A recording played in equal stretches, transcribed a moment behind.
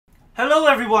Hello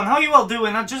everyone, how you all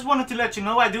doing? I just wanted to let you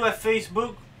know I do have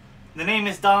Facebook. The name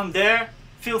is down there.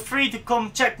 Feel free to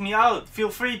come check me out. Feel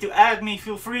free to add me.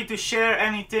 Feel free to share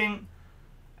anything.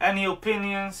 Any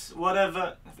opinions,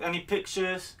 whatever, any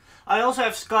pictures. I also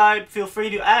have Skype. Feel free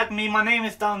to add me. My name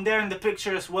is down there in the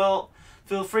picture as well.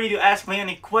 Feel free to ask me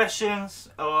any questions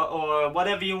or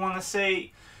whatever you want to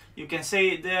say. You can say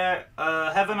it there.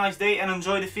 Have a nice day and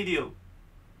enjoy the video.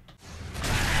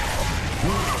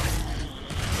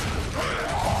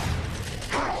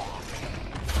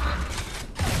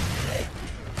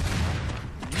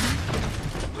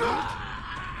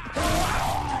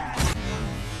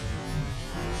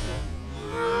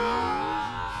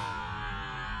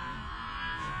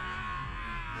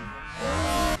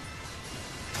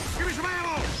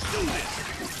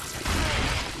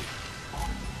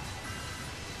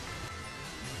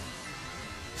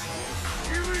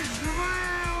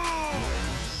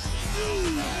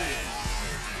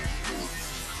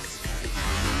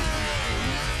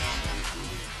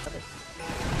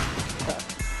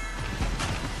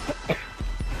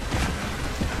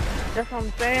 That's what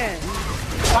I'm saying.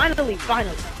 Finally.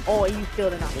 Oh, you still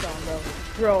did not show him,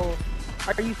 bro.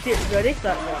 Are you serious, bro? They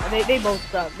suck, bro. They both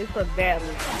suck. They suck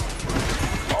badly.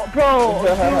 Oh, bro,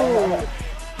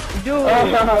 dude,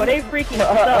 bro, they freaking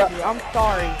suck, dude. I'm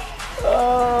sorry.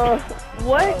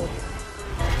 What?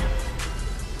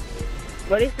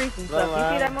 Bro, they freaking suck. You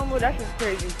see that, Momo? That's just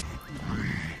crazy.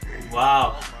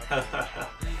 Wow.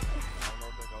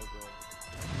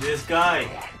 This guy,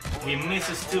 he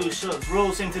misses 2 shots,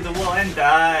 rolls into the wall and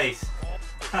dies.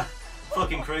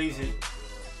 Fucking crazy.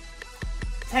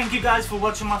 Thank you guys for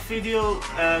watching my video.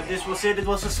 This was it. It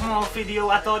was a small video.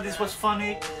 I thought this was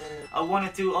funny. I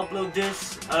wanted to upload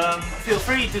this. Feel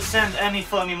free to send any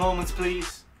funny moments,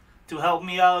 please, to help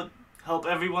me out, help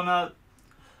everyone out.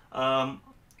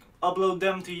 Upload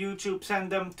them to YouTube,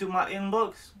 send them to my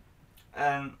inbox,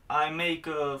 and I make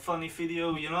a funny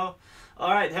video, you know.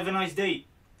 Alright, have a nice day.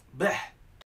 Bye.